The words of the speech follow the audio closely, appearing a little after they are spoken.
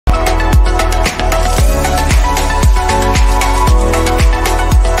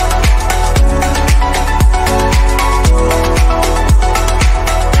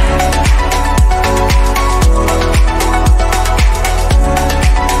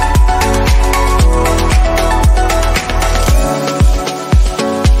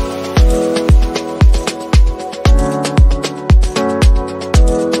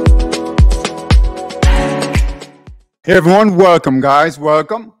Hey everyone, welcome guys,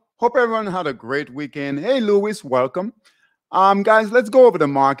 welcome. Hope everyone had a great weekend. Hey Louis, welcome. Guys, let's go over the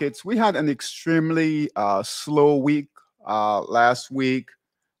markets. We had an extremely slow week last week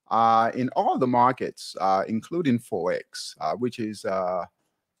in all the markets, including Forex, which is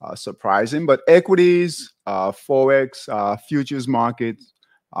surprising. But equities, Forex, futures markets,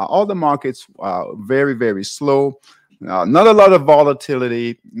 all the markets very, very slow. Not a lot of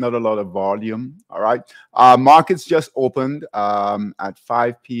volatility, not a lot of volume. All right. Markets just opened at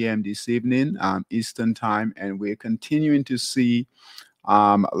 5 p.m. this evening, Eastern time, and we're continuing to see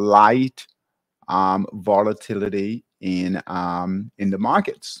light volatility in the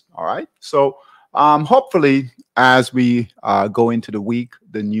markets. All right. So hopefully, as we go into the week,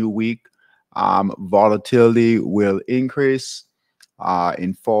 the new week, volatility will increase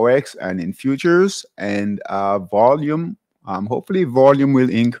in Forex and in futures, and volume, hopefully volume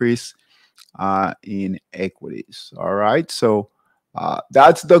will increase in equities. All right. So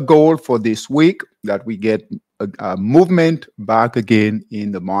that's the goal for this week, that we get a movement back again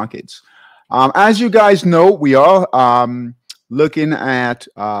in the markets. As you guys know, we are looking at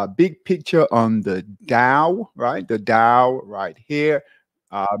big picture on the Dow, right? The Dow right here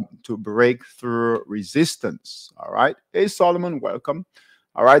to break through resistance. All right. Hey, Solomon, welcome.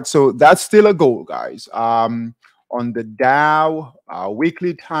 All right. So that's still a goal, guys. On the Dow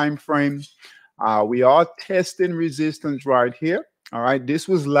weekly time frame, we are testing resistance right here. All right. This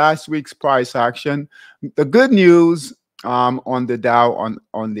was last week's price action. The good news on the Dow,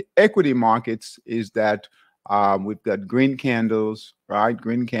 on the equity markets, is that we've got green candles, right?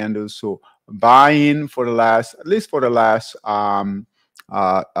 Green candles. So buy in for the last, at least for the last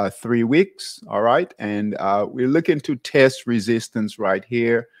 3 weeks. All right. And we're looking to test resistance right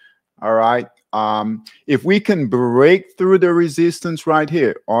here. All right. If we can break through the resistance right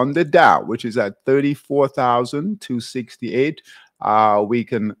here on the Dow, which is at 34,268, we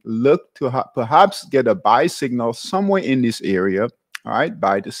can look to perhaps get a buy signal somewhere in this area, all right,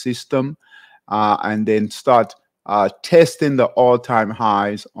 by the system, and then start testing the all-time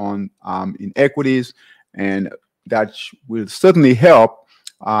highs on in equities, and that will certainly help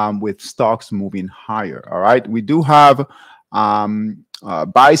with stocks moving higher. All right, we do have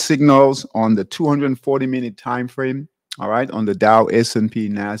buy signals on the 240-minute time frame. All right, on the Dow, S&P,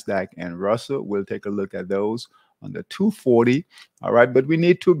 Nasdaq, and Russell. We'll take a look at those on the 240. All right, but we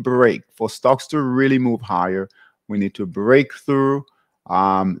need to break for stocks to really move higher. We need to break through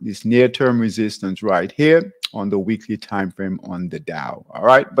this near-term resistance right here on the weekly time frame on the Dow. All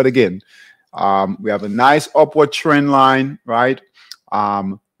right, but again, we have a nice upward trend line, right?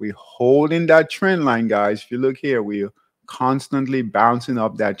 We're holding that trend line, guys. If you look here, we're constantly bouncing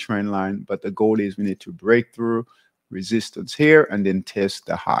up that trend line, but the goal is we need to break through resistance here and then test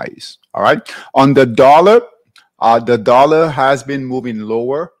the highs. All right, on the dollar has been moving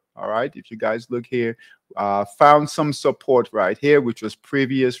lower. All right, if you guys look here, found some support right here, which was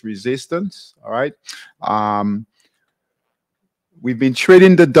previous resistance. All right, we've been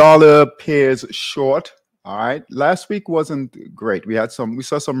trading the dollar pairs short. All right, last week wasn't great. We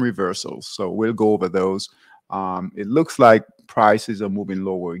saw some reversals, so we'll go over those. It looks like prices are moving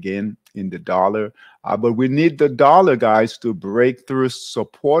lower again in the dollar, but we need the dollar, guys, to break through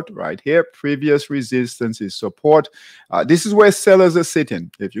support right here. Previous resistance is support. This is where sellers are sitting.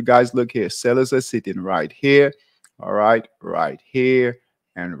 If you guys look here, sellers are sitting right here. All right, right here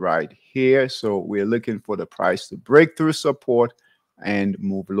and right here. So we're looking for the price to break through support and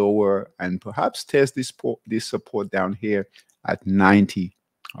move lower, and perhaps test this support down here at 90.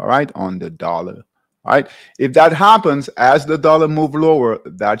 All right, on the dollar. All right, if that happens, as the dollar move lower,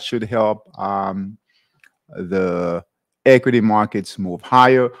 that should help the equity markets move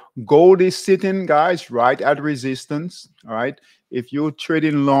higher. Gold is sitting, guys, right at resistance. All right, if you're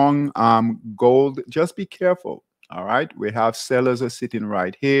trading long gold, just be careful. All right, we have sellers are sitting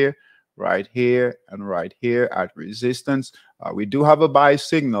right here, and right here at resistance. We do have a buy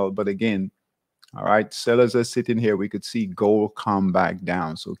signal, but again, all right, sellers are sitting here. We could see gold come back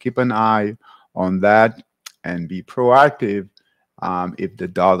down, so keep an eye on that and be proactive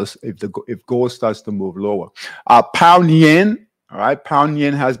if gold starts to move lower. Pound yen, all right, pound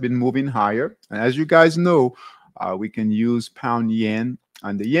yen has been moving higher, and as you guys know, we can use pound yen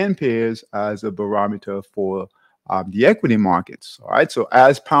and the yen pairs as a barometer for the equity markets. All right, so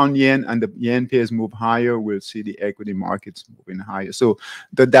as pound yen and the yen pairs move higher, we'll see the equity markets moving higher. So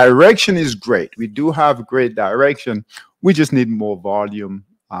the direction is great. We do have great direction. We just need more volume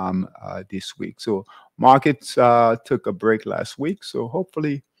this week. So markets took a break last week, so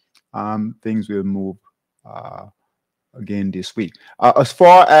hopefully things will move again this week. As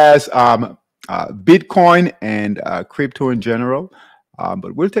far as Bitcoin and crypto in general.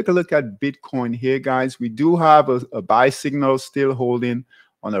 But we'll take a look at Bitcoin here, guys. We do have a buy signal still holding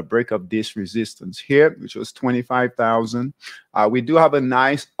on a break of this resistance here, which was 25,000. We do have a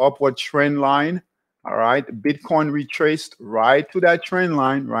nice upward trend line. All right, Bitcoin retraced right to that trend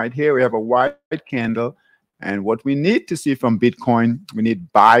line right here. We have a white candle. And what we need to see from Bitcoin, we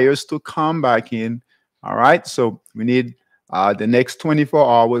need buyers to come back in. All right, so we need the next 24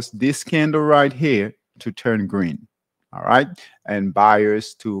 hours, this candle right here to turn green. All right, and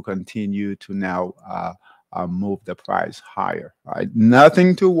buyers to continue to now move the price higher. All right,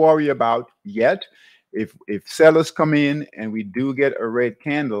 nothing to worry about yet. If sellers come in and we do get a red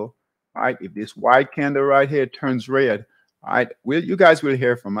candle, all right, if this white candle right here turns red, all right, you guys will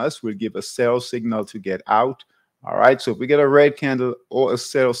hear from us. We'll give a sell signal to get out. All right, so if we get a red candle or a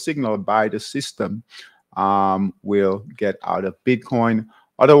sell signal by the system, we'll get out of Bitcoin.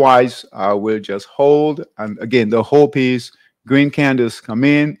 Otherwise, we'll just hold. And again, the hope is green candles come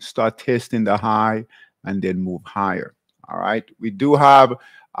in, start testing the high, and then move higher. All right, we do have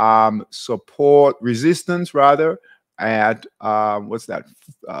support, resistance rather, at what's that?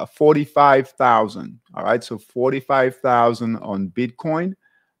 45,000. All right, so 45,000 on Bitcoin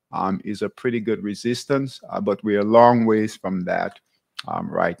is a pretty good resistance, but we're a long ways from that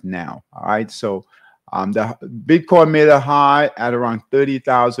right now. All right, so the Bitcoin made a high at around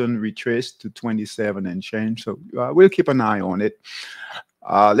 30,000, retraced to 27 and change. So we'll keep an eye on it.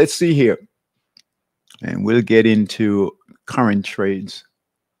 Let's see here, and we'll get into current trades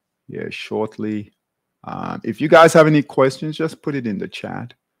here shortly. If you guys have any questions, just put it in the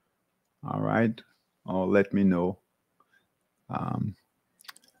chat. All right, or let me know. All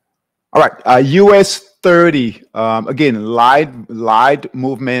right, US 30, again, light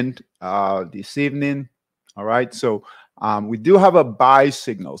movement this evening. All right, so we do have a buy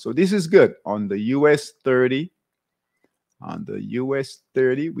signal. So this is good on the US 30. On the US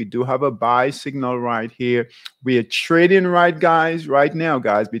 30, we do have a buy signal right here. We are trading right now,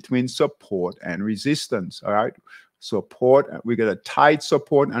 guys, between support and resistance. All right, support, we got a tight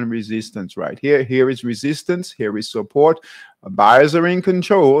support and resistance right here. Here is resistance, here is support. Buyers are in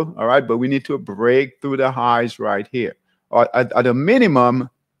control, all right, but we need to break through the highs right here, or at a minimum,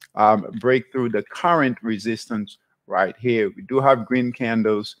 break through the current resistance right here. We do have green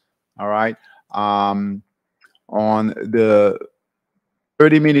candles, all right, on the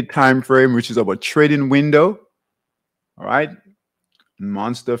 30-minute time frame, which is our trading window. All right,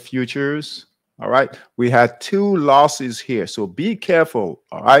 monster futures. All right, we had 2 losses here, so be careful.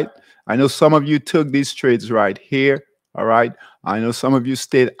 All right, I know some of you took these trades right here. All right, I know some of you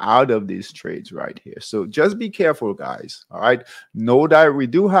stayed out of these trades right here, so just be careful, guys. All right, know that we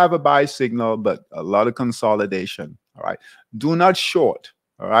do have a buy signal, but a lot of consolidation. All right, do not short.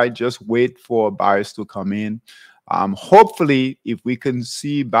 All right, just wait for buyers to come in. Hopefully, if we can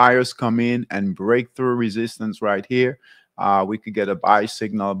see buyers come in and break through resistance right here, we could get a buy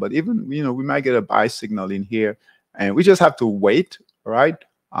signal. But even, we might get a buy signal in here, and we just have to wait, all right,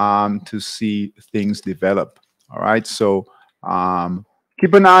 to see things develop. All right, so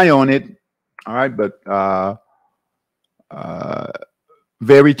keep an eye on it. All right, but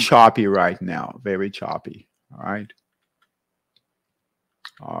very choppy right now, very choppy. All right.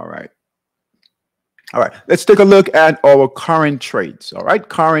 All right. All right, let's take a look at our current trades. All right,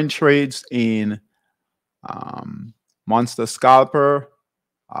 current trades in Monster Scalper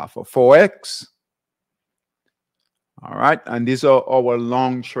for Forex. All right, and these are our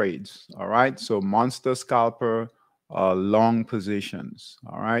long trades. All right, so Monster Scalper, long positions.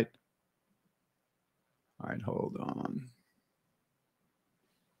 All right. All right, hold on.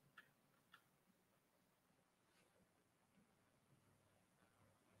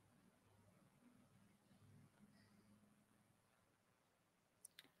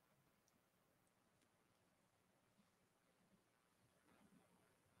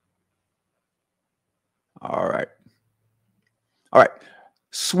 All right. All right.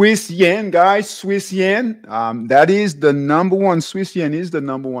 Swiss yen, guys. Swiss yen. That is the number one. Swiss yen is the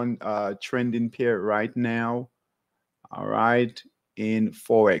number one trending pair right now. All right. In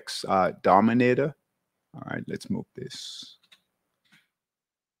Forex Dominator. All right. Let's move this.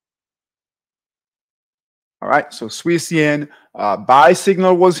 All right. So Swiss yen buy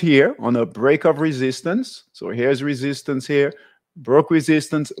signal was here on a break of resistance. So here's resistance here. Broke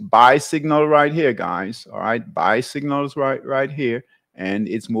resistance, buy signal right here, guys. All right, buy signals right here, and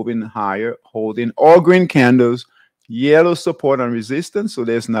it's moving higher, holding all green candles, yellow support and resistance. So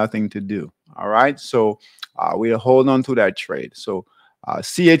there's nothing to do. All right, so we'll hold on to that trade. So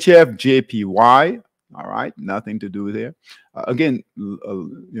CHF JPY, All right, nothing to do there. Again,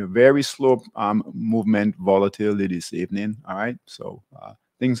 very slow movement, volatility this evening. All right, so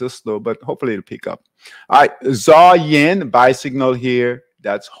things are slow, but hopefully it'll pick up. All right, ZAR Yen buy signal here.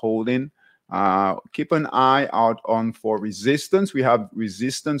 That's holding. Keep an eye out on for resistance. We have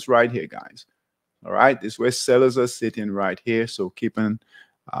resistance right here, guys. All right, this is where sellers are sitting right here. So keep an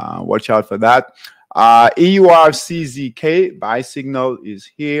watch out for that. EUR-CZK buy signal is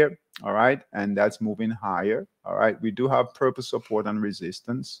here. All right, and that's moving higher. All right, we do have purpose support and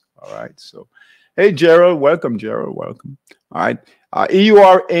resistance. All right, so hey, Gerald, welcome, Gerald, welcome. All right,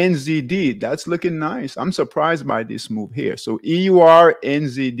 EUR-NZD, that's looking nice. I'm surprised by this move here. So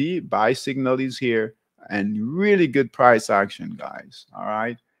EUR-NZD buy signal is here, and really good price action, guys. All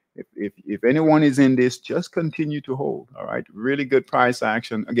right. If anyone is in this, just continue to hold. All right, really good price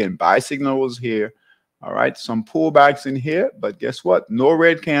action. Again, buy signal was here. All right, some pullbacks in here, but guess what? No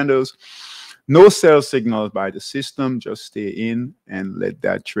red candles, no sell signals by the system. Just stay in and let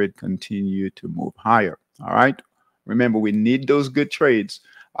that trade continue to move higher. All right, remember, we need those good trades.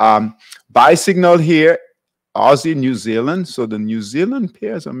 Buy signal here, Aussie, New Zealand. So the New Zealand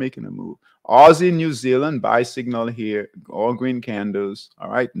pairs are making a move. Aussie, New Zealand, buy signal here, all green candles. All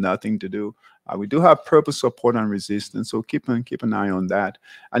right, nothing to do. We do have purpose support and resistance, so keep an eye on that.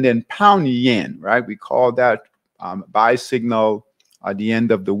 And then pound yen, right? We call that buy signal at the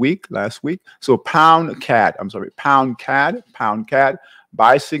end of the week, last week. So pound CAD,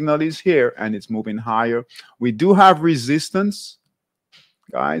 buy signal is here and it's moving higher. We do have resistance,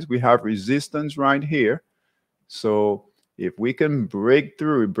 guys. We have resistance right here. So if we can break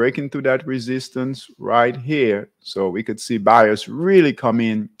through, breaking through that resistance right here, so we could see buyers really come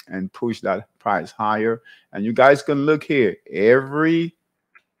in and push that price higher. And you guys can look here, it's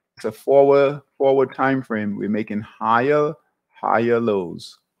a forward time frame. We're making higher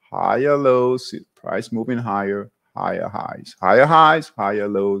lows, price moving higher, higher highs, higher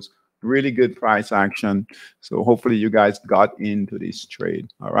lows. Really good price action. So hopefully you guys got into this trade.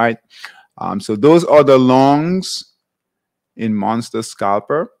 All right. So those are the longs in Monster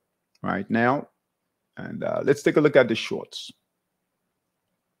Scalper right now. And let's take a look at the shorts.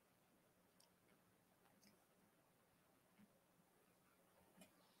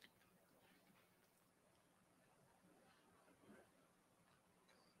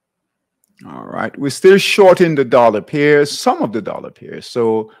 All right, we're still short in the dollar pairs, some of the dollar pairs.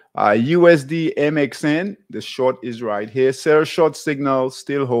 So USD MXN, the short is right here. Sell short signal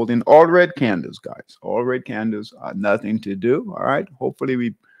still holding. All red candles, guys. All red candles are nothing to do. All right, hopefully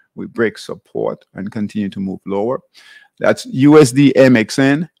we break support and continue to move lower. That's USD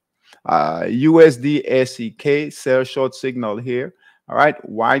MXN. USD SEK, sell short signal here. All right,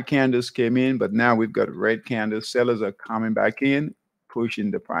 white candles came in, but now we've got red candles. Sellers are coming back in, pushing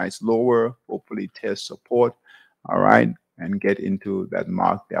the price lower, hopefully test support, all right, and get into that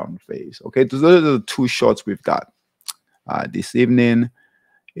markdown phase. Okay, so those are the two shorts we've got this evening.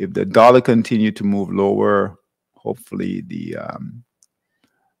 If the dollar continue to move lower, hopefully the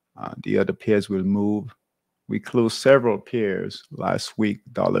other pairs will move. We closed several pairs last week,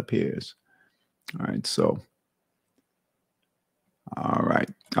 dollar pairs. All right, so all right,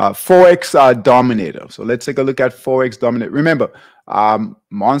 Forex dominator. So let's take a look at Forex dominator. Remember,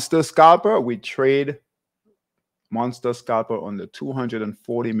 Monster Scalper, we trade Monster Scalper on the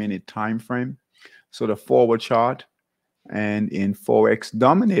 240-minute time frame. So the forward chart, and in Forex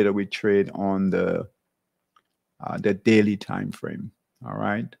dominator, we trade on the daily time frame. All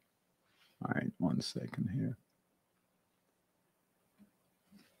right, 1 second here.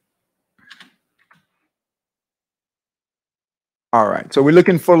 All right, so we're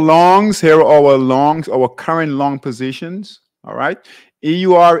looking for longs. Here are our longs, our current long positions. All right,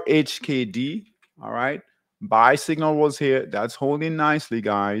 EUR-HKD. All right, buy signal was here. That's holding nicely,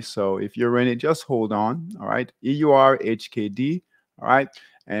 guys. So if you're in it, just hold on. All right, EUR-HKD. All right,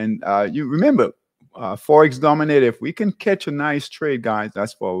 and you remember, Forex dominator, if we can catch a nice trade, guys,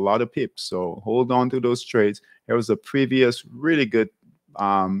 that's for a lot of pips. So hold on to those trades. There was a previous really good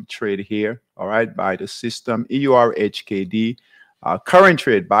trade here. All right, by the system, EUR-HKD. Current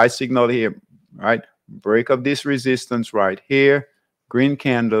trade, buy signal here, right? Break of this resistance right here, green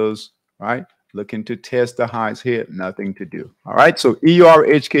candles, right? Looking to test the highs here, nothing to do. All right, so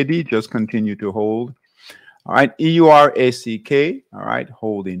EUR-HKD, just continue to hold. All right, EUR-SEK, all right,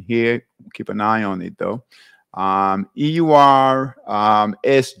 holding here. Keep an eye on it though. EUR-SGD,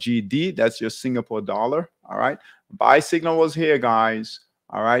 that's your Singapore dollar. All right, buy signal was here, guys.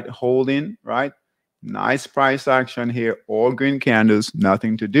 All right, holding, right? Nice price action here, all green candles,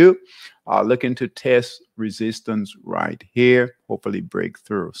 nothing to do. Looking to test resistance right here, hopefully break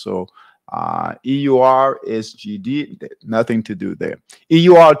through. So EUR, SGD, nothing to do there.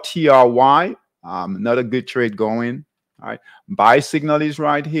 EUR, TRY, not a good trade going. All right. Buy signal is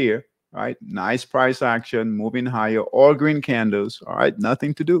right here. Right. Nice price action, moving higher. All green candles. All right.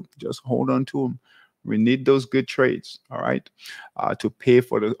 Nothing to do. Just hold on to them. We need those good trades. All right. To pay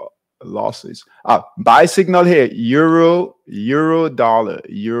for the losses. Buy signal here. Euro, dollar.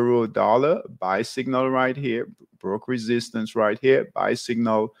 Buy signal right here. Broke resistance right here. Buy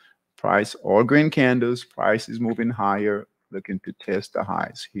signal. Price, all green candles. Price is moving higher. Looking to test the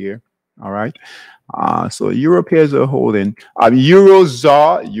highs here. All right. So Euro pairs are holding. Euro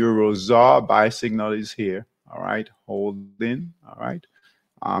ZAR buy signal is here. All right, holding. All right.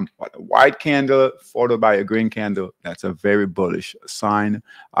 White candle followed by a green candle. That's a very bullish sign.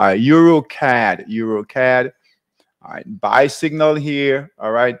 Euro CAD. All right, buy signal here.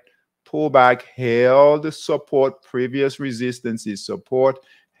 All right, pullback, held support. Previous resistance is support.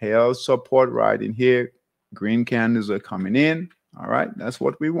 Held support right in here. Green candles are coming in. All right, that's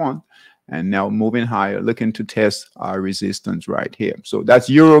what we want. And now moving higher, looking to test our resistance right here. So that's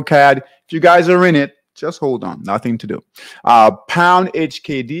EuroCAD. If you guys are in it, just hold on. Nothing to do. Pound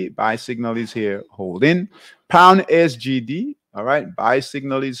HKD, buy signal is here, hold in. Pound SGD, all right, buy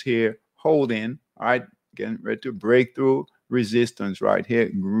signal is here, hold in. All right, getting ready to break through resistance right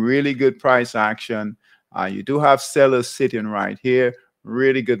here. Really good price action. You do have sellers sitting right here.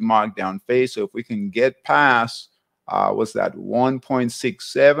 Really good markdown phase. So if we can get past was that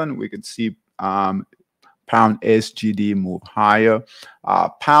 1.67, we could see pound SGD move higher.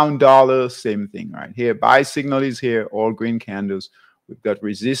 Pound dollar, same thing right here. Buy signal is here, all green candles. We've got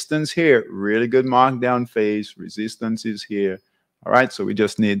resistance here, really good markdown phase. Resistance is here. All right, so we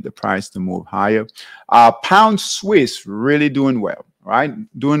just need the price to move higher. Pound Swiss really doing well, right?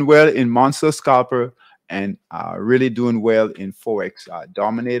 Doing well in Monster Scalper and really doing well in Forex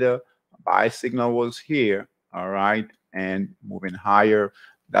Dominator. Buy signal was here. All right, and moving higher.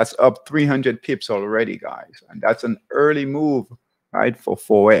 That's up 300 pips already, guys. And that's an early move, right, for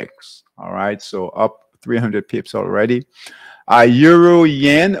Forex. All right, so up 300 pips already. Euro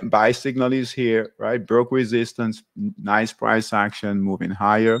yen, buy signal is here, right? Broke resistance, nice price action, moving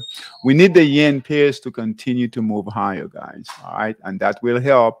higher. We need the yen pairs to continue to move higher, guys. All right, and that will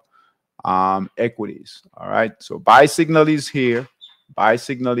help equities. All right, so buy signal is here. Buy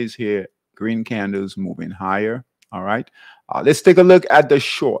signal is here. Green candles moving higher. All right. Let's take a look at the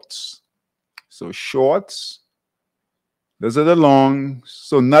shorts. So shorts, those are the longs.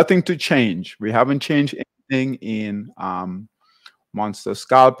 So nothing to change. We haven't changed anything in Monster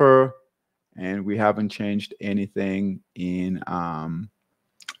Scalper, and we haven't changed anything in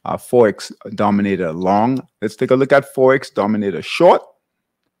Forex Dominator long. Let's take a look at Forex Dominator short.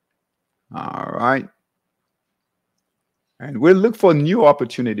 All right. And we'll look for new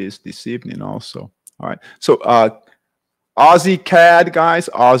opportunities this evening also. All right. So Aussie CAD, guys,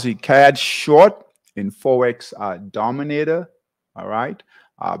 Aussie CAD short in Forex Dominator. All right.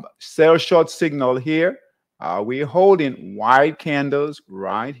 Sell short signal here. We're holding white candles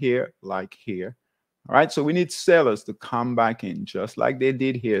right here, like here. All right. So we need sellers to come back in just like they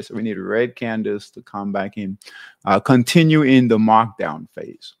did here. So we need red candles to come back in, continue in the markdown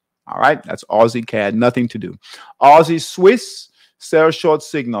phase. All right, that's Aussie CAD, nothing to do. Aussie Swiss, sell short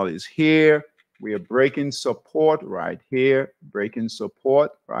signal is here. We are breaking support right here, breaking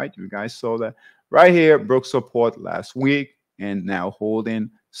support, right? You guys saw that right here, broke support last week and now holding.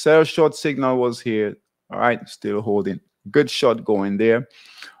 Sell short signal was here, all right, still holding. Good shot going there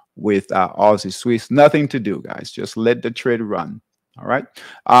with Aussie Swiss. Nothing to do, guys, just let the trade run. All right.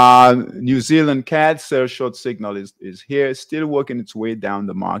 New Zealand CAD sell short signal is here, still working its way down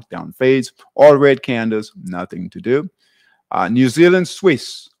the markdown phase. All red candles, nothing to do. New Zealand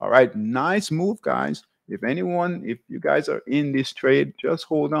Swiss. All right. Nice move, guys. If you guys are in this trade, just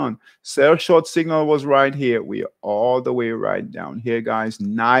hold on. Sell short signal was right here. We are all the way right down here, guys.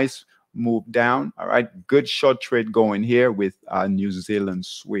 Nice move down. All right. Good short trade going here with New Zealand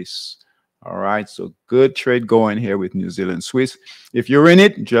Swiss. All right, so good trade going here with New Zealand Swiss. If you're in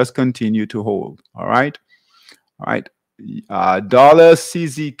it, just continue to hold. All right, dollar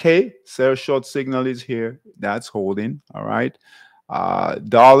CZK, sell short signal is here. That's holding. All right,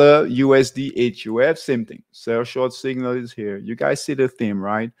 dollar USD HUF, same thing. Sell short signal is here. You guys see the theme,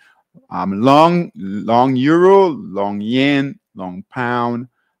 right? Long euro, long yen, long pound,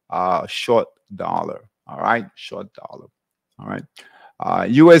 short dollar. All right, short dollar. All right.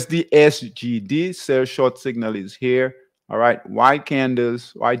 USD SGD, sell short signal is here. All right, white candles,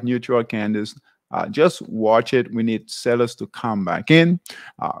 white neutral candles. Just watch it. We need sellers to come back in.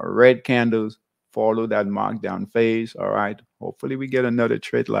 Red candles follow that markdown phase. All right, Hopefully we get another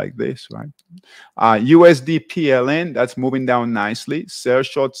trade like this, right? USD PLN, that's moving down nicely. Sell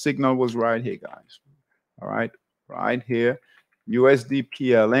short signal was right here, guys. All right, right here. USD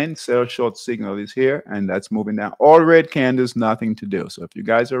PLN, sell short signal is here, and that's moving down. All red candles, nothing to do. So if you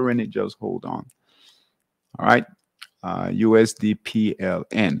guys are in it, just hold on. All right. USD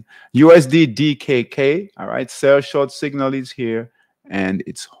PLN. USD DKK, all right, sell short signal is here and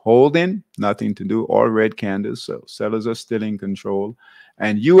it's holding, nothing to do, all red candles, so sellers are still in control.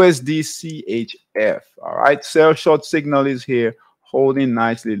 And USD CHF, all right, sell short signal is here, holding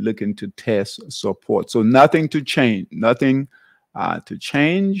nicely, looking to test support. So nothing to change, nothing to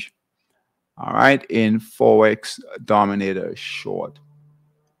change, all right, in Forex dominator short,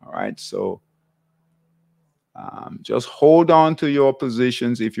 all right, so just hold on to your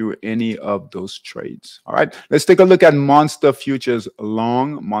positions if you're any of those trades. All right, let's take a look at Monster Futures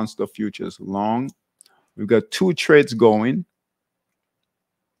long. Monster Futures long. We've got 2 trades going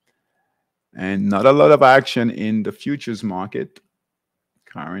and not a lot of action in the futures market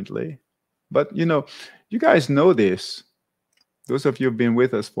currently. But, you know, you guys know this. Those of you who've been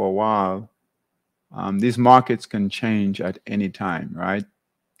with us for a while, these markets can change at any time, right?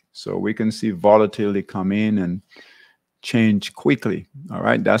 So we can see volatility come in and change quickly. All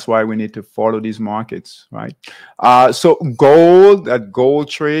right, that's why we need to follow these markets, right? So gold, that gold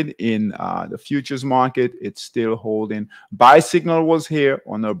trade in the futures market, it's still holding. Buy signal was here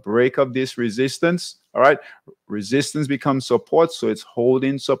on a break of this resistance. All right, resistance becomes support, so it's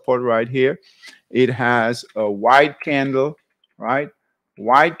holding support right here. It has a white candle, right?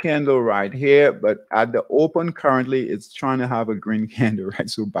 White candle right here, but at the open currently, it's trying to have a green candle, right?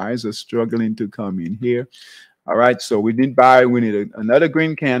 So buyers are struggling to come in here. All right, so we need buy. We need another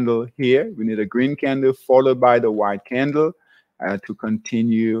green candle here. We need a green candle followed by the white candle to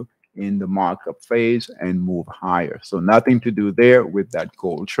continue in the markup phase and move higher. So nothing to do there with that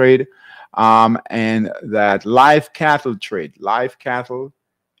gold trade. And that live cattle trade, live cattle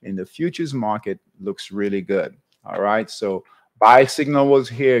in the futures market looks really good. All right, so buy signal was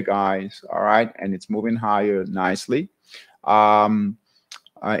here, guys. All right, and it's moving higher nicely. In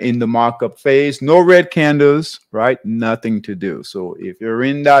the markup phase, no red candles, right? Nothing to do. So if you're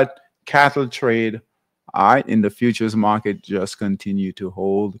in that cattle trade, all right, in the futures market, just continue to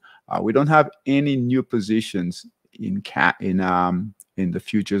hold. We don't have any new positions in the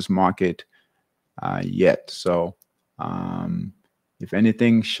futures market yet. So if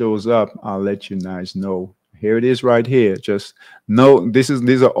anything shows up, I'll let you guys know. Here it is right here. Just know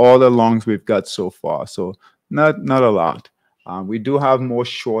these are all the longs we've got so far. So not a lot. We do have more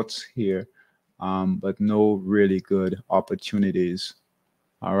shorts here, but no really good opportunities.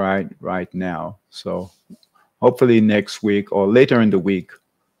 All right, right now. So hopefully next week or later in the week.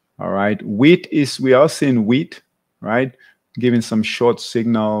 All right, we are seeing wheat, right, giving some short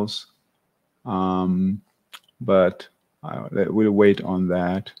signals, but we'll wait on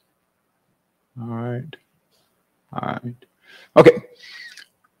that. All right. All right. Okay.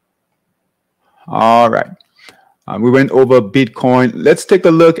 All right. We went over Bitcoin. Let's take a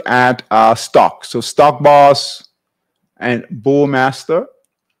look at stock. So Stock Boss and Bullmaster.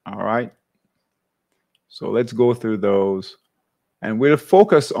 All right. So let's go through those. And we'll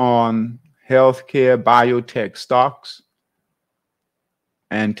focus on healthcare, biotech stocks,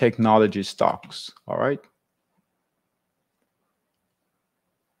 and technology stocks. All right.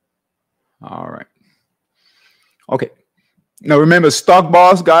 All right. Okay. Now remember, Stock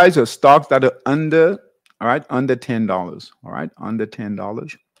Boss, guys, are stocks that are under, all right, under $10. All right, under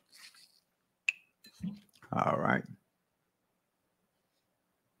 $10. All right.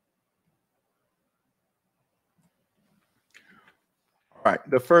 All right.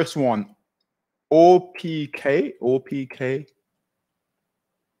 The first one, OPK. OPK.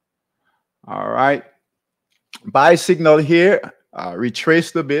 All right. Buy signal here.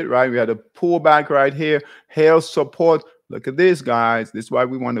 Retraced a bit, right? We had a pullback right here. Held support. Look at this, guys. This is why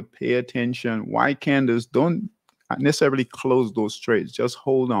we want to pay attention. White candles don't necessarily close those trades. Just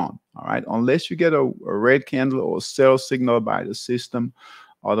hold on, all right? Unless you get a red candle or sell signal by the system.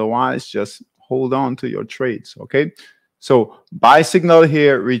 Otherwise, just hold on to your trades, okay? So buy signal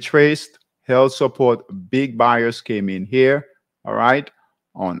here, retraced, held support. Big buyers came in here, all right,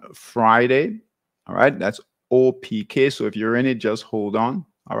 on Friday, all right? That's OPK. So if you're in it, just hold on,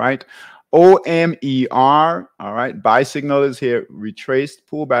 all right? OMER, all right, buy signal is here, retraced,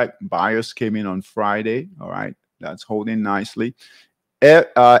 pullback, buyers came in on Friday, all right, that's holding nicely.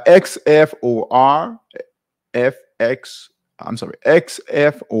 XFOR,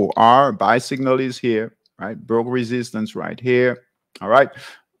 XFOR, buy signal is here, right, broke resistance right here, all right.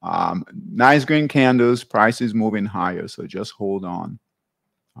 Nice green candles, price is moving higher, so just hold on.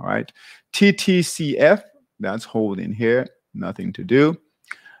 All right. TTCF, that's holding here, nothing to do.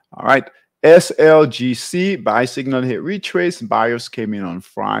 All right. SLGC, buy signal hit retrace. Buyers came in on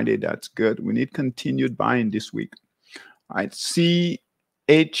Friday. That's good. We need continued buying this week. All right.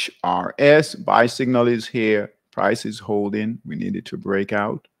 CHRS, buy signal is here. Price is holding. We need it to break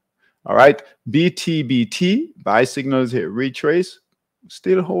out. All right. BTBT, buy signal is hit retrace.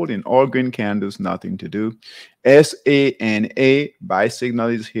 Still holding. All green candles, nothing to do. SANA, buy signal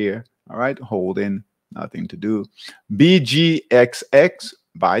is here. All right. Holding, nothing to do. BGXX,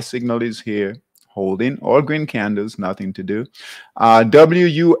 buy signal is here, holding. All green candles, nothing to do.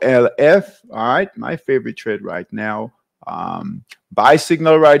 WULF, all right, my favorite trade right now. Buy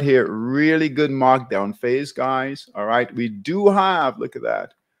signal right here, really good markdown phase, guys. All right, we do have, look at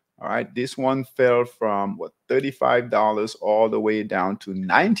that. All right, this one fell from what, $35 all the way down to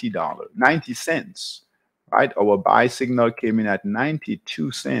 $90, 90 cents. Right, our buy signal came in at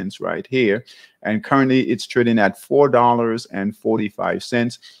 92 cents right here, and currently it's trading at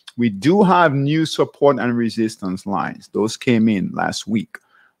 $4.45. We do have new support and resistance lines. Those came in last week.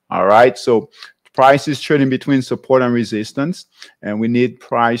 All right, so price is trading between support and resistance, and we need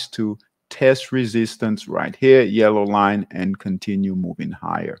price to test resistance right here, yellow line, and continue moving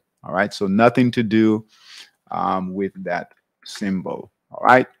higher. All right, so nothing to do with that symbol. All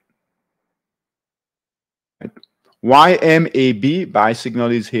right. YMAB, buy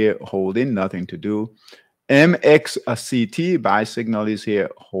signal is here, holding, nothing to do. MXCT, buy signal is here,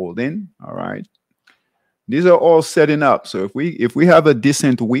 holding. All right. These are all setting up. So if we have a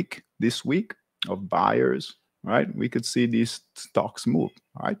decent week this week of buyers, right, we could see these stocks move.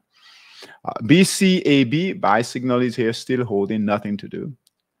 All right. BCAB, buy signal is here, still holding, nothing to do.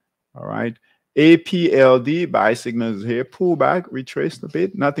 All right. APLD, buy signal is here, pull back, retrace a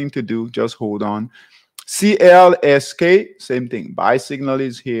bit, nothing to do, just hold on. CLSK, same thing. Buy signal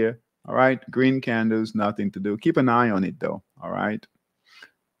is here. All right. Green candles, nothing to do. Keep an eye on it, though. All right.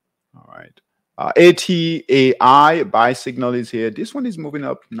 All right. ATAI, buy signal is here. This one is moving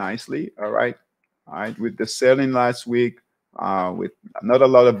up nicely. All right. All right. With the selling last week, with not a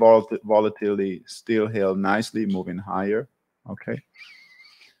lot of volatility, still held nicely, moving higher. Okay.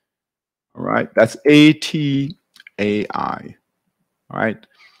 All right. That's ATAI. All right.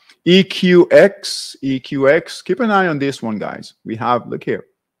 EQX, keep an eye on this one, guys. We have, look here.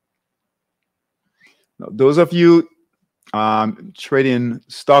 Now, those of you trading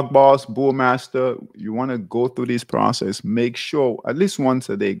Stock Boss, Bullmaster, you want to go through this process. Make sure at least once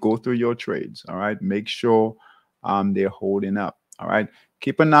a day, go through your trades. All right. Make sure they're holding up. All right.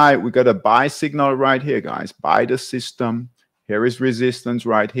 Keep an eye. We got a buy signal right here, guys. Buy the system. Here is resistance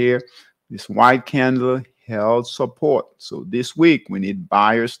right here. This white candle held support. So this week we need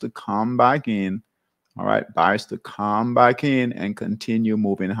buyers to come back in. All right, buyers to come back in and continue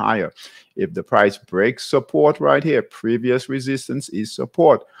moving higher. If the price breaks support right here, previous resistance is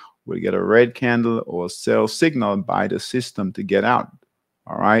support, we'll get a red candle or sell signal by the system to get out.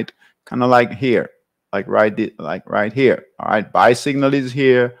 All right, kind of like here, like right here. All right, buy signal is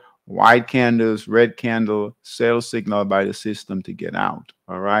here, white candles, red candle, sell signal by the system to get out.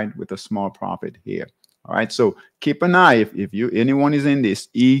 All right, with a small profit here. All right, so keep an eye if anyone is in this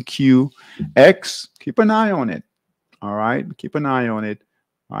EQX, keep an eye on it. All right, keep an eye on it.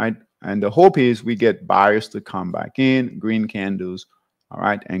 All right, and the hope is we get buyers to come back in, green candles. All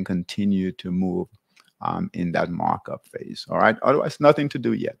right, and continue to move in that markup phase. All right, otherwise nothing to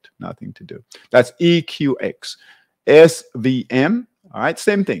do yet, nothing to do. That's EQX. SVM. All right,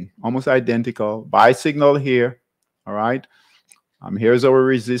 same thing, almost identical. Buy signal here. All right. Here's our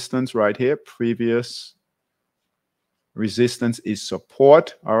resistance right here. Previous resistance is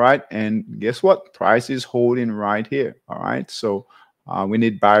support. All right. And guess what? Price is holding right here. All right. So we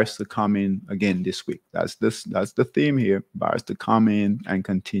need buyers to come in again this week. That's the theme here. Buyers to come in and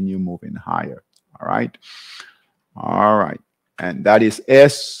continue moving higher. All right. All right. And that is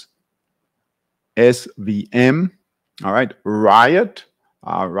SVM. All right. Riot.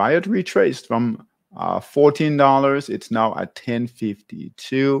 Riot retraced from $14. It's now at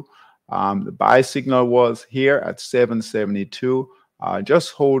 $10.52. The buy signal was here at $7.72.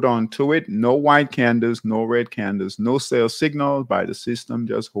 Just hold on to it. No white candles, no red candles, no sell signal by the system.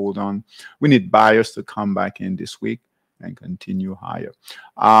 Just hold on. We need buyers to come back in this week and continue higher.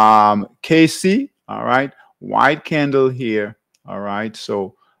 KC, all right, white candle here. All right,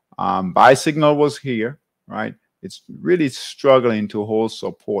 so buy signal was here, right? It's really struggling to hold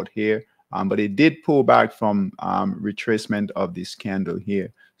support here. But it did pull back from retracement of this candle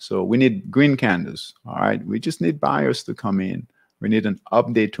here. So we need green candles. All right. We just need buyers to come in. We need an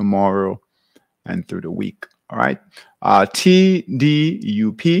update tomorrow and through the week. All right.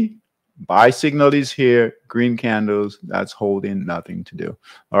 TDUP, buy signal is here. Green candles, that's holding, nothing to do.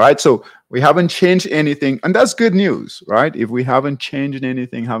 All right. So we haven't changed anything. And that's good news, right? If we haven't changed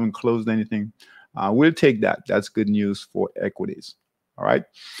anything, haven't closed anything, we'll take that. That's good news for equities. All right.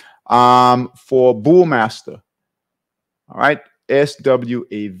 For Bull Master, all right,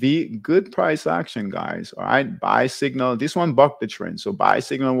 SWAV, good price action, guys. All right, buy signal. This one bucked the trend. So buy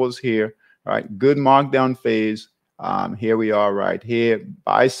signal was here. All right, good markdown phase. Here we are right here.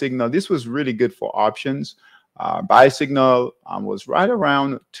 Buy signal. This was really good for options. Buy signal was right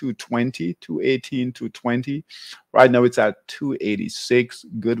around 220, 218, 220. Right now it's at 286.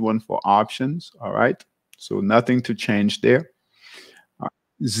 Good one for options. All right, so nothing to change there.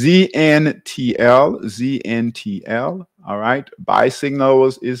 ZNTL, all right. Buy signal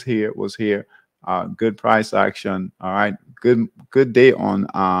was here. Good price action. All right. Good day on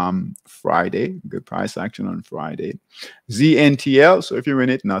Friday. Good price action on Friday. ZNTL. So if you're in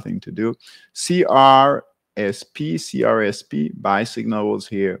it, nothing to do. CRSP. Buy signal was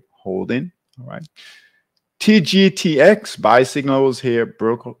here, holding. All right. TGTX, buy signal was here,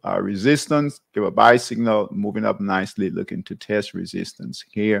 broke resistance, give a buy signal, moving up nicely, looking to test resistance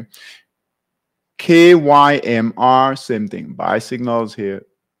here. KYMR, same thing, buy signals here,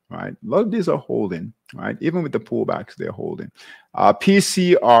 right? A lot of these are holding, right? Even with the pullbacks, they're holding.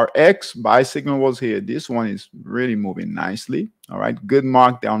 PCRX, buy signal was here. This one is really moving nicely, all right? Good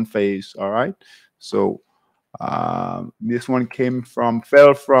markdown phase, all right? So this one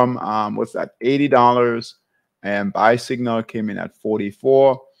fell from, what's that, $80. And buy signal came in at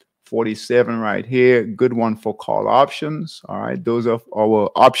 44, 47 right here. Good one for call options. All right. Those are our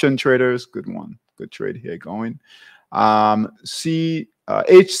option traders. Good one. Good trade here going.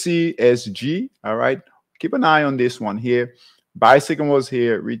 HCSG. All right. Keep an eye on this one here. Buy signal was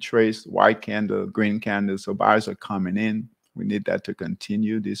here, retraced, white candle, green candle. So buyers are coming in. We need that to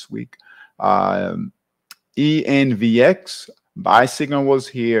continue this week. ENVX, buy signal was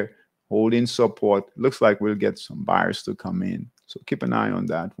here, holding support. Looks like we'll get some buyers to come in. So keep an eye on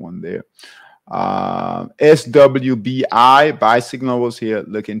that one there. SWBI, buy signal was here,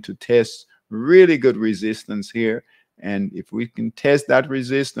 looking to test really good resistance here. And if we can test that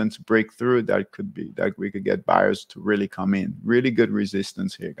resistance, break through, that could be that we could get buyers to really come in. Really good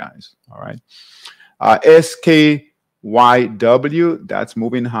resistance here, guys. All right. SKYW, that's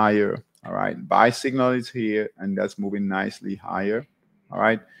moving higher. All right. Buy signal is here, and that's moving nicely higher. All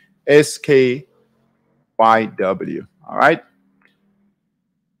right. SKYW. All right.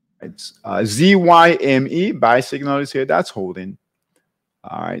 It's ZYME, buy signal is here. That's holding.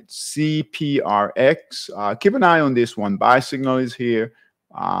 All right. CPRX. Keep an eye on this one. Buy signal is here.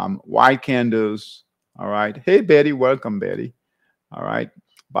 White candles. All right. Hey, Betty. Welcome, Betty. All right.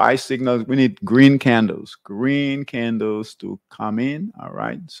 Buy signals. We need green candles. Green candles to come in. All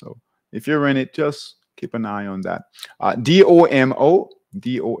right. So if you're in it, just keep an eye on that. DOMO.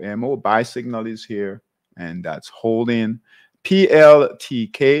 Buy signal is here, and that's holding.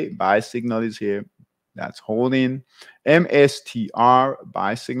 PLTK, buy signal is here. That's holding. MSTR,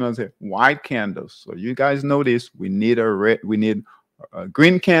 buy signals here. White candles. So you guys know this. We need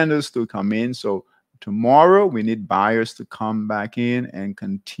green candles to come in. So tomorrow we need buyers to come back in and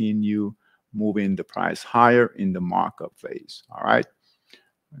continue moving the price higher in the markup phase. All right.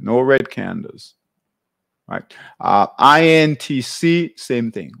 No red candles. All right. INTC,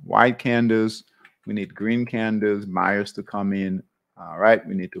 same thing. White candles. We need green candles, buyers to come in. All right.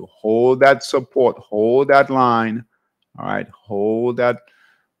 We need to hold that support, hold that line. All right. Hold that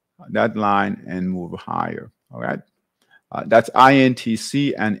line and move higher. All right. That's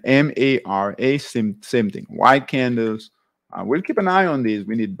INTC and MARA, same thing. White candles. We'll keep an eye on these.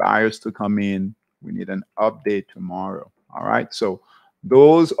 We need buyers to come in. We need an update tomorrow. All right. So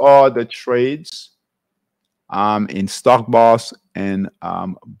those are the trades in Stock Boss and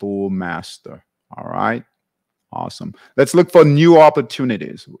Bull Master. All right. Awesome. Let's look for new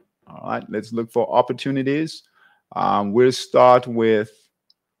opportunities. All right. Let's look for opportunities. We'll start with,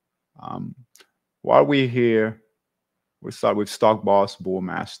 while we're here, we'll start with Stock Boss, Bull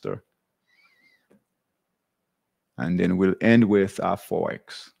Master. And then we'll end with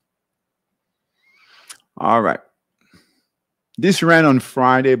Forex. All right. This ran on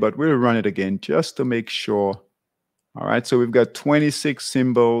Friday, but we'll run it again just to make sure. All right, so we've got 26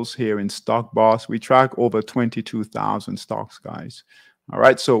 symbols here in Stock Boss. We track over 22,000 stocks, guys. All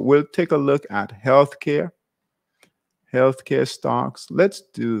right, so we'll take a look at healthcare stocks. Let's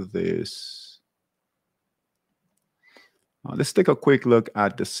do this. Let's take a quick look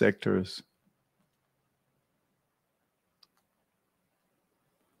at the sectors.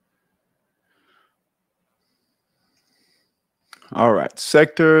 All right,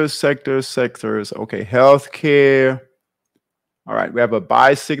 sectors. Okay, healthcare. All right, we have a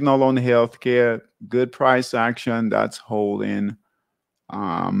buy signal on healthcare. Good price action. That's holding.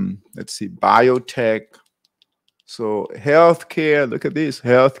 Let's see, biotech. So healthcare, look at this.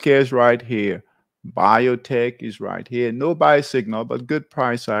 Healthcare is right here. Biotech is right here. No buy signal, but good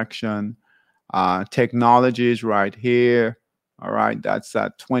price action. Technology is right here. All right, that's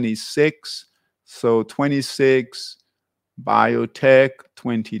at 26. So 26, biotech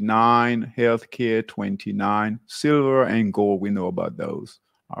 29, healthcare 29, silver and gold. We know about those.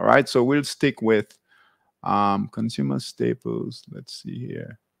 All right, so we'll stick with consumer staples. Let's see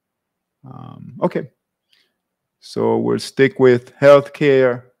here. Okay. So we'll stick with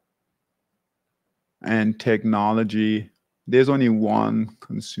healthcare and technology. There's only one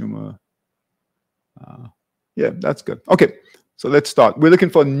consumer. Yeah, that's good. Okay, so let's start. We're looking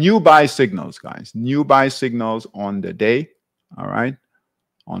for new buy signals, guys. New buy signals on the day. All right,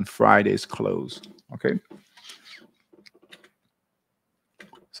 on Friday's close. Okay.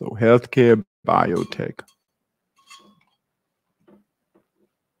 So healthcare, biotech.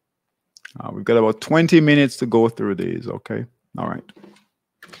 We've got about 20 minutes to go through these. Okay. All right.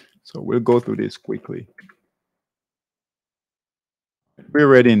 So we'll go through this quickly. We're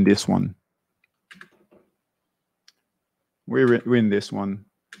ready in this one. We're in this one.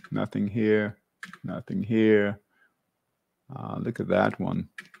 Nothing here. Nothing here. Look at that one.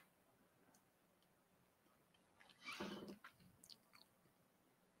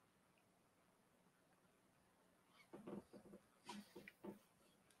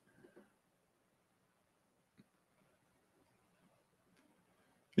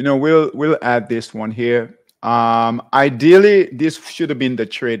 You know, we'll add this one here. Ideally, this should have been the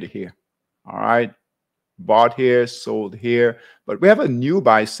trade here. All right. Bought here, sold here. But we have a new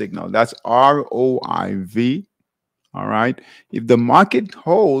buy signal. That's ROIV. All right. If the market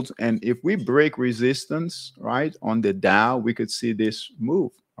holds and if we break resistance, right, on the Dow, we could see this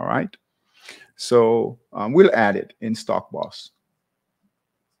move. All right. So we'll add it in Stock Boss.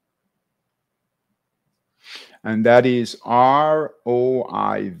 And that is ROIV.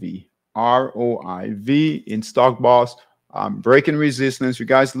 ROIV in Stock Boss. Breaking resistance. You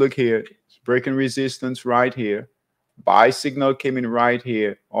guys look here. It's breaking resistance right here. Buy signal came in right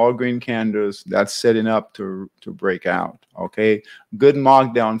here. All green candles. That's setting up to break out. Okay. Good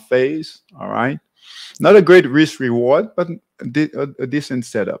markdown phase. All right. Not a great risk reward, but a decent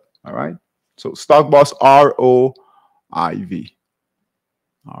setup. All right. So Stock Boss ROIV.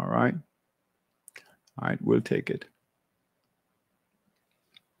 All right. All right. We'll take it.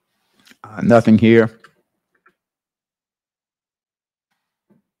 Nothing here.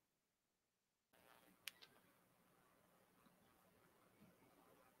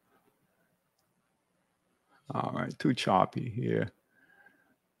 All right, too choppy here.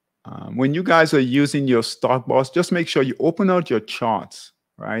 When you guys are using your Stock Boss, just make sure you open out your charts,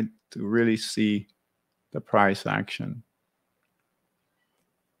 right, to really see the price action.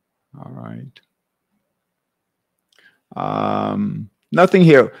 All right. Nothing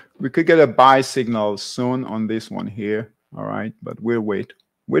here. We could get a buy signal soon on this one here. All right, but we'll wait.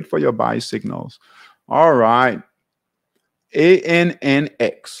 Wait for your buy signals. All right.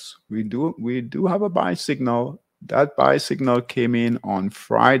 ANNX. We do have a buy signal. That buy signal came in on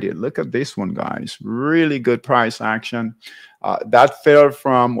Friday. Look at this one, guys. Really good price action. That fell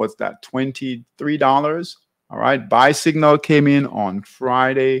from, what's that, $23. All right. Buy signal came in on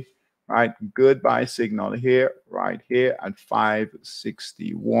Friday. Right. Good buy signal here, right here at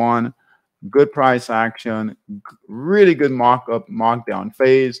 561. Good price action. Really good markdown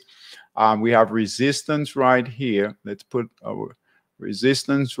phase. We have resistance right here. Let's put our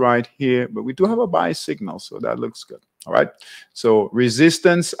resistance right here, but we do have a buy signal, so that looks good. All right. So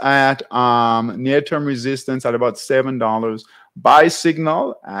resistance at near-term resistance at about $7. Buy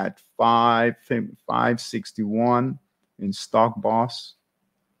signal at 561 in Stock Boss.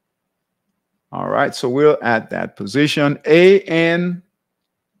 All right. So we'll add that position. ANNX.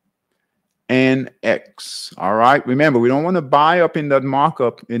 All right. Remember, we don't want to buy up in that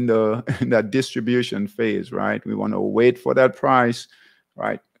markup in that distribution phase, right? We want to wait for that price,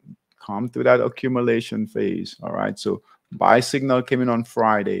 right? Come through that accumulation phase. All right. So buy signal came in on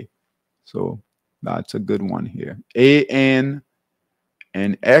Friday. So that's a good one here. ANNX.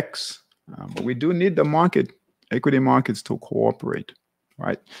 But we do need the market, equity markets to cooperate,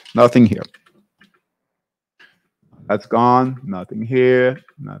 right? Nothing here. That's gone. Nothing here.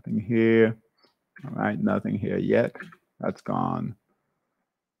 Nothing here. All right. Nothing here yet. That's gone.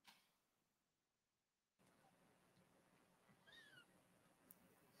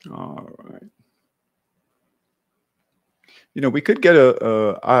 All right. you know, we could get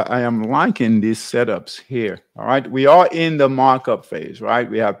I am liking these setups here. All right. We are in the markup phase, right?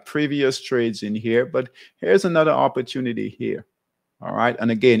 We have previous trades in here, but here's another opportunity here. All right.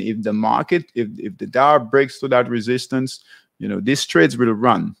 And again, if the market, if the Dow breaks through that resistance, you know, these trades will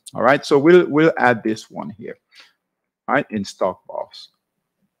run. All right. So we'll add this one here. All right. In stock box.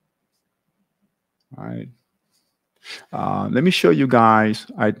 All right. Let me show you guys.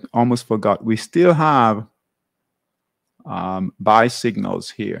 I almost forgot. We still have buy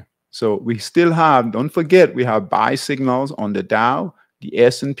signals here. So we still have, don't forget, we have buy signals on the Dow, the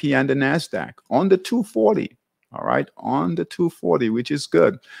S&P, and the NASDAQ on the 240. All right, on the 240, which is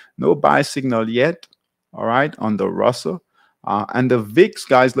good. No buy signal yet. All right, on the Russell. And the VIX,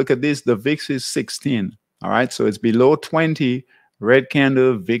 guys, look at this. The VIX is 16. All right, so it's below 20. Red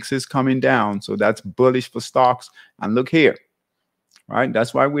candle, VIX is coming down. So that's bullish for stocks. And look here. Right,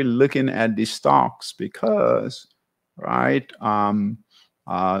 that's why we're looking at the stocks, because right,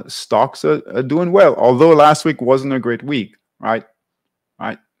 stocks are doing well, although last week wasn't a great week. Right,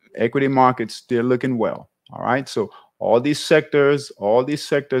 equity markets still looking well. All right, so all these sectors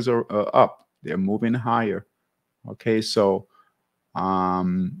are up, they're moving higher. Okay, so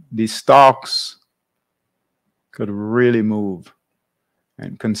the stocks could really move,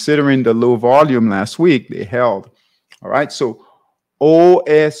 and considering the low volume last week, they held. All right, so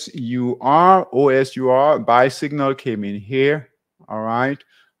OSUR buy signal came in here. All right.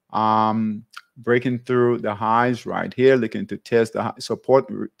 Breaking through the highs right here, looking to test the support,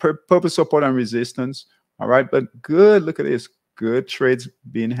 purpose support and resistance. All right. But good. Look at this. Good trades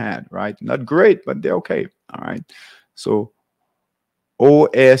being had. Right. Not great, but they're okay. All right. So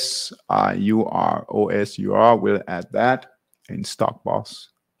OSUR will add that in stock boss.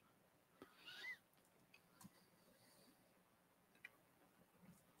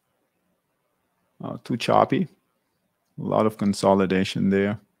 Too choppy. A lot of consolidation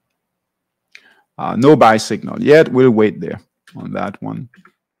there. No buy signal yet. We'll wait there on that one.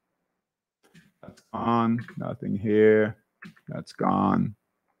 That's gone. Nothing here. That's gone.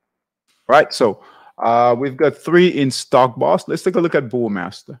 Right. So we've got 3 in stock boss. Let's take a look at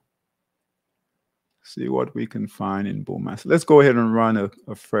Bullmaster. See what we can find in Bullmaster. Let's go ahead and run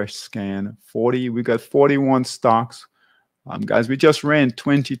a fresh scan. 40. We got 41 stocks. Guys, we just ran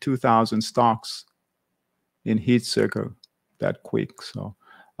 22,000 stocks in heat circle that quick. So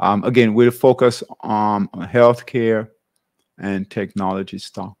again, we'll focus on healthcare and technology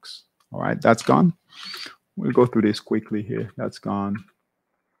stocks. All right, that's gone. We'll go through this quickly here. That's gone.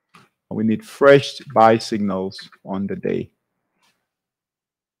 We need fresh buy signals on the day.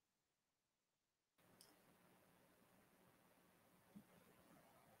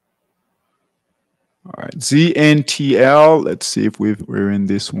 All right, ZNTL. Let's see if we're in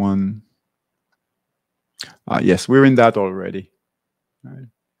this one. Yes, we're in that already. All right.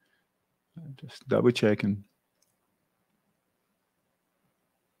 Just double checking.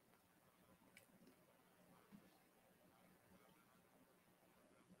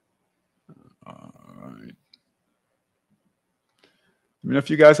 All right. I mean, if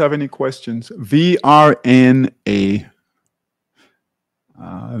you guys have any questions, VRNA.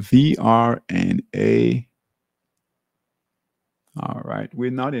 VRNA. All right, we're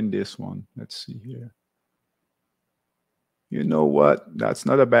not in this one. Let's see here. You know what? That's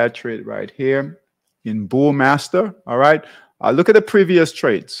not a bad trade right here in Bullmaster. All right. Look at the previous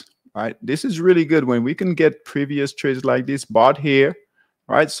trades. All right. This is really good when we can get previous trades like this bought here.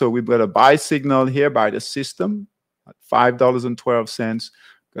 All right. So we've got a buy signal here by the system at $5.12.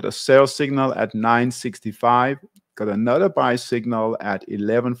 Got a sell signal at $9.65. Got another buy signal at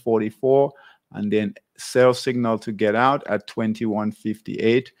 $11.44. And then sell signal to get out at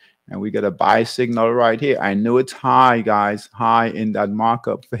 $21.58. And we got a buy signal right here. I know it's high, guys, high in that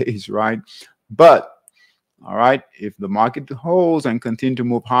markup phase, right? But, all right, if the market holds and continue to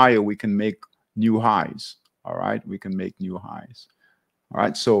move higher, we can make new highs. All right, we can make new highs. All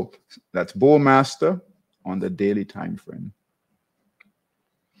right, so that's Bullmaster on the daily time frame.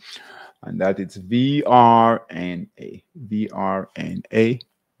 And that is VRNA. VRNA.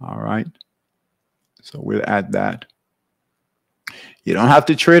 All right. So we'll add that. You don't have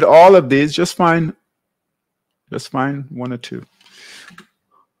to trade all of these. Just find 1 or 2.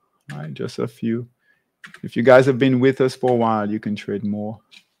 All right, just a few. If you guys have been with us for a while, you can trade more.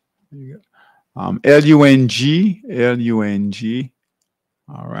 LUNG.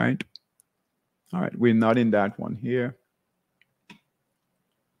 All right. All right, we're not in that one here.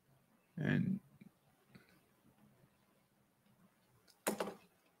 And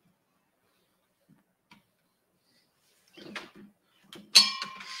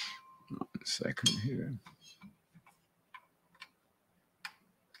second here.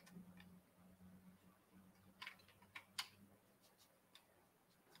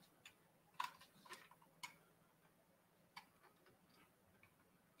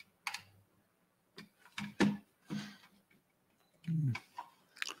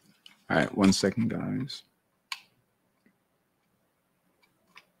 All right, 1 second, guys.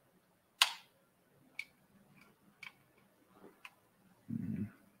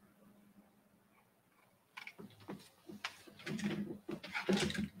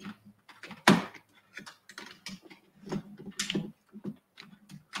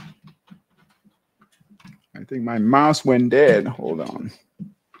 I think my mouse went dead. Hold on.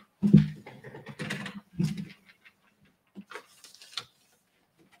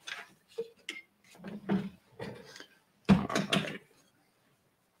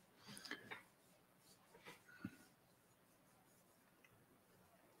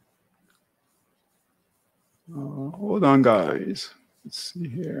 Hold on, guys. Let's see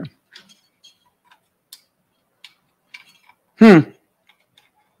here. Can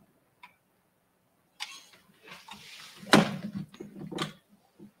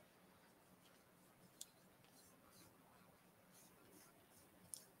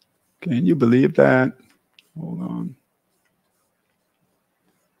you believe that? Hold on.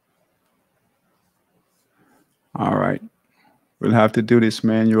 All right. We'll have to do this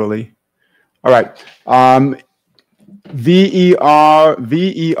manually. All right. VERV,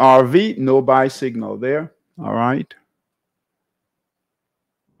 no buy signal there. All right.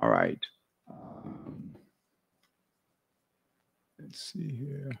 All right. Let's see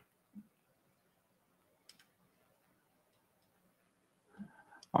here.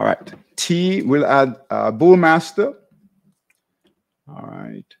 All right. T, we'll add Bullmaster. All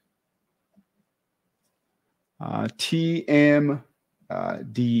right. TMDX.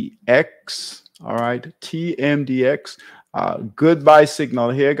 All right. TMDX. Good buy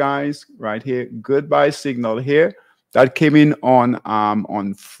signal here, guys. Right here. Good buy signal here. That came in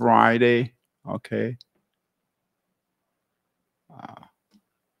on Friday. Okay.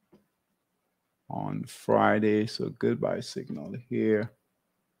 On Friday. So good buy signal here.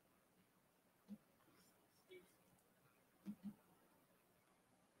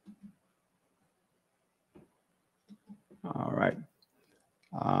 All right.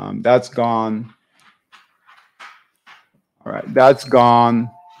 That's gone. All right. That's gone.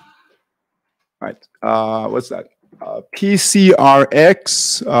 All right. What's that?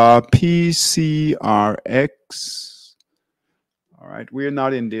 PCRX. PCRX. All right. We're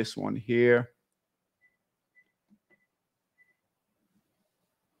not in this one here.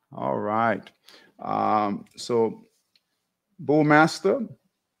 All right. So Bullmaster.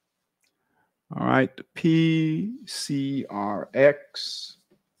 All right. PCRX.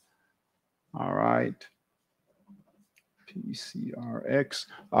 All right. PCRX.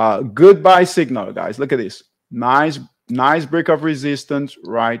 Good buy signal, guys. Look at this. Nice break of resistance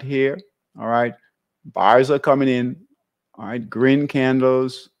right here. All right. Buyers are coming in. All right. Green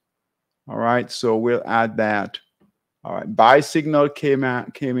candles. All right. So we'll add that. All right. Buy signal came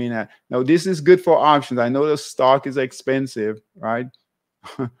in at. Now, this is good for options. I know the stock is expensive, right?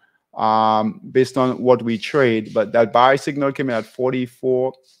 Based on what we trade, but that buy signal came in at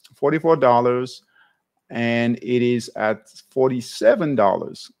 $44, and it is at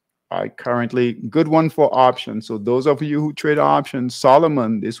 $47. All right, currently good one for options. So those of you who trade options,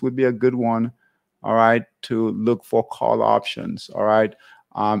 Solomon, this would be a good one. All right, to look for call options. All right,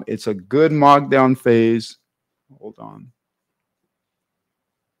 it's a good markdown phase. Hold on.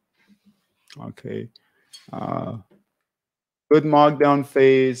 Okay. Good markdown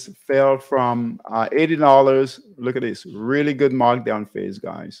phase, fell from $80. Look at this, really good markdown phase,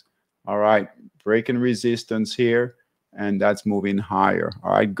 guys. All right, breaking resistance here, and that's moving higher.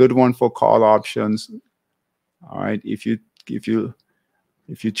 All right, good one for call options. All right, if you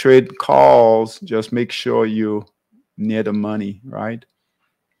trade calls, just make sure you near the money, right?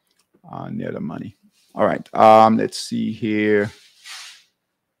 Near the money. All right, let's see here.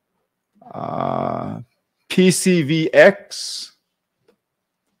 PCVX.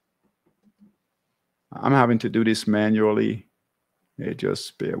 I'm having to do this manually. Hey,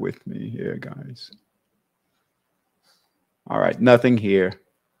 just bear with me here, guys. All right, nothing here.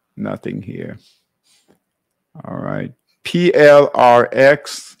 Nothing here. All right.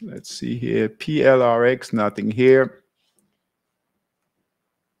 PLRX. Let's see here. PLRX, nothing here.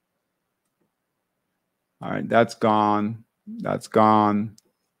 All right, that's gone. That's gone.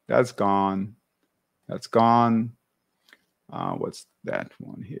 That's gone. That's gone. What's that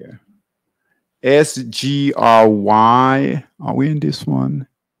one here? SGRY. Are we in this one?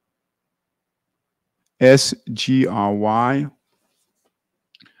 SGRY.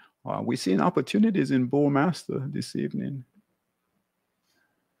 We're seeing opportunities in Bullmaster this evening.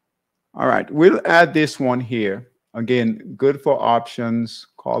 All right, we'll add this one here. Again, good for options,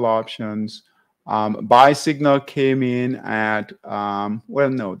 call options. Buy signal came in at, well,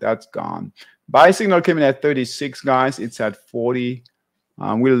 no, that's gone. Buy signal came in at 36, guys. It's at 40.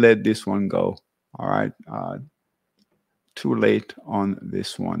 We'll let this one go. All right. Too late on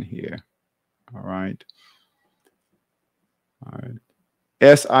this one here. All right. All right.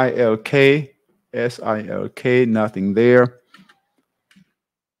 SILK, SILK, nothing there.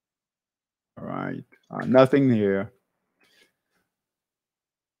 All right. Nothing here.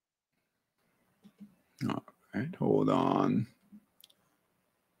 All right. Hold on.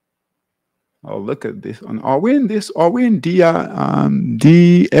 Oh, look at this one. Are we in this? Are we in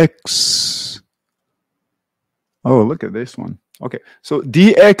DX? Oh, look at this one. Okay, so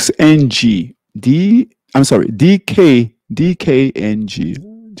DXNG. I'm sorry, DKNG.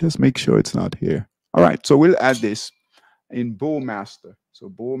 Just make sure it's not here. All right, so we'll add this in Bullmaster. So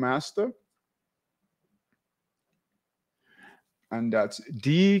Bullmaster. And that's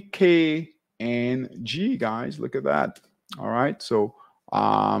DKNG, guys. Look at that. All right, so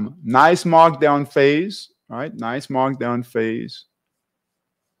nice markdown phase. All right, nice markdown phase.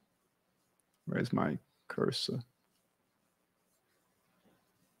 Where's my cursor?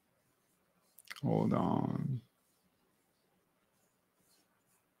 Hold on.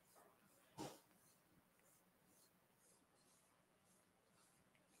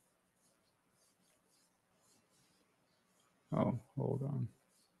 Oh, hold on.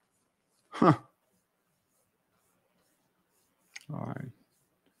 Huh. All right.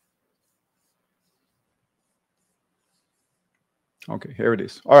 Okay, here it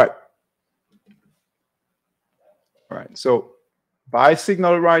is. All right. All right. So buy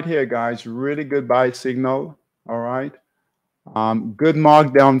signal right here, guys. Really good buy signal. All right. Good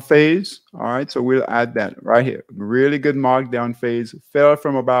markdown phase. All right. So we'll add that right here. Really good markdown phase. Fell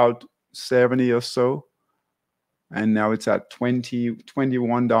from about 70 or so. And now it's at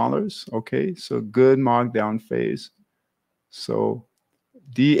 $21. Okay. So good markdown phase. So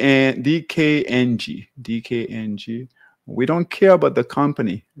DKNG. We don't care about the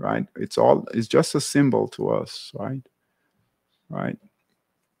company, right? It's just a symbol to us, right? Right.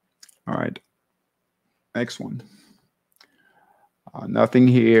 All right. Next one. Nothing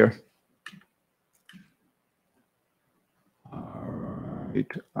here. All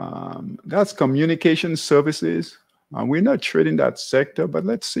right. That's communication services. We're not trading that sector, but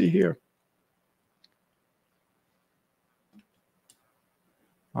let's see here.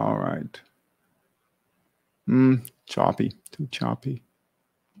 All right. Choppy, too choppy.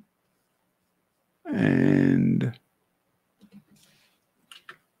 And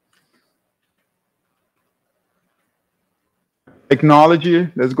technology,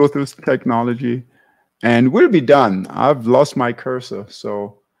 let's go through technology. And we'll be done. I've lost my cursor.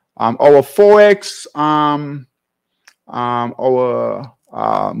 So our Forex, our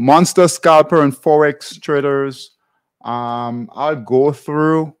monster scalper and Forex traders, I'll go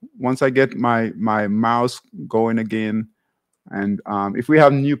through once I get my mouse going again. And if we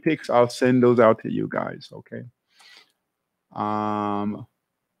have new picks, I'll send those out to you guys. Okay.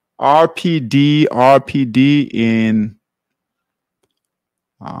 RPD in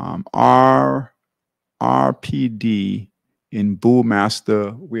RPD in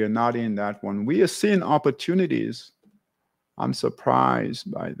Bullmaster. We are not in that one. We are seeing opportunities. I'm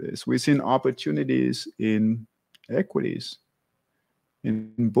surprised by this. We're seeing opportunities in equities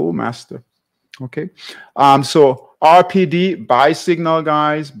in Bullmaster. Okay. So RPD, buy signal,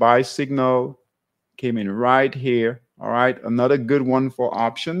 guys. Buy signal came in right here. All right. Another good one for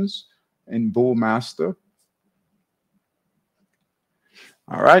options in Bullmaster.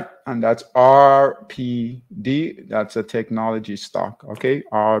 All right. And that's RPD. That's a technology stock. Okay.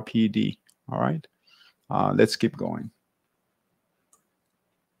 RPD. All right. Let's keep going.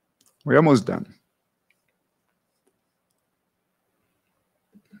 We're almost done.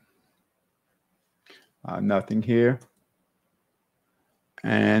 Nothing here.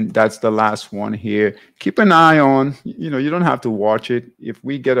 And that's the last one here. Keep an eye on, you don't have to watch it. If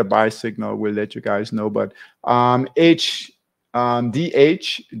we get a buy signal, we'll let you guys know. But DH is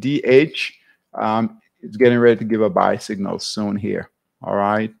getting ready to give a buy signal soon here. All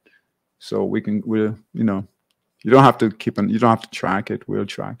right. So you don't have to you don't have to track it. We'll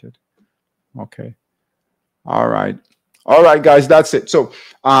track it. Okay. All right. All right, guys, that's it. So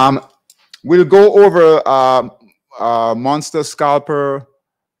we'll go over monster scalper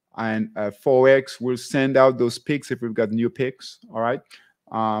and Forex. We'll send out those picks if we've got new picks. All right.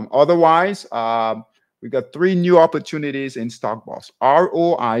 Otherwise, we've got 3 new opportunities in Stock Boss.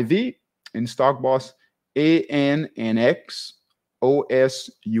 ROIV in Stock Boss, ANNX,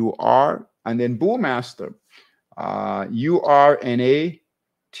 OSUR, and then Bullmaster, URNA,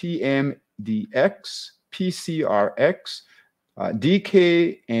 TMDX, PCRX,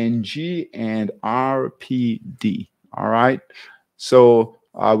 DK, NG, and RPD. All right. So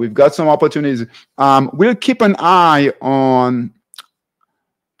we've got some opportunities. We'll keep an eye on,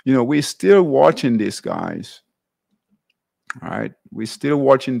 we're still watching this, guys. All right. We're still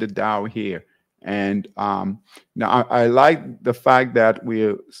watching the Dow here. And now I like the fact that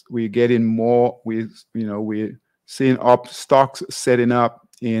we're getting more, we're seeing up stocks setting up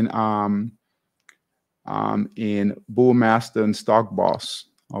in Bullmaster and Stock Boss.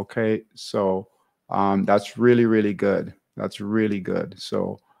 Okay, so that's really, really good. That's really good.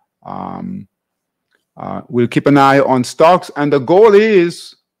 So we'll keep an eye on stocks, and the goal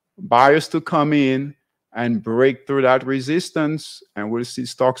is buyers to come in and break through that resistance, and we'll see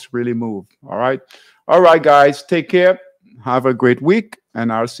stocks really move. All right, guys, take care. Have a great week,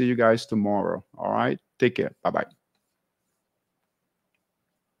 and I'll see you guys tomorrow. All right, take care. Bye-bye.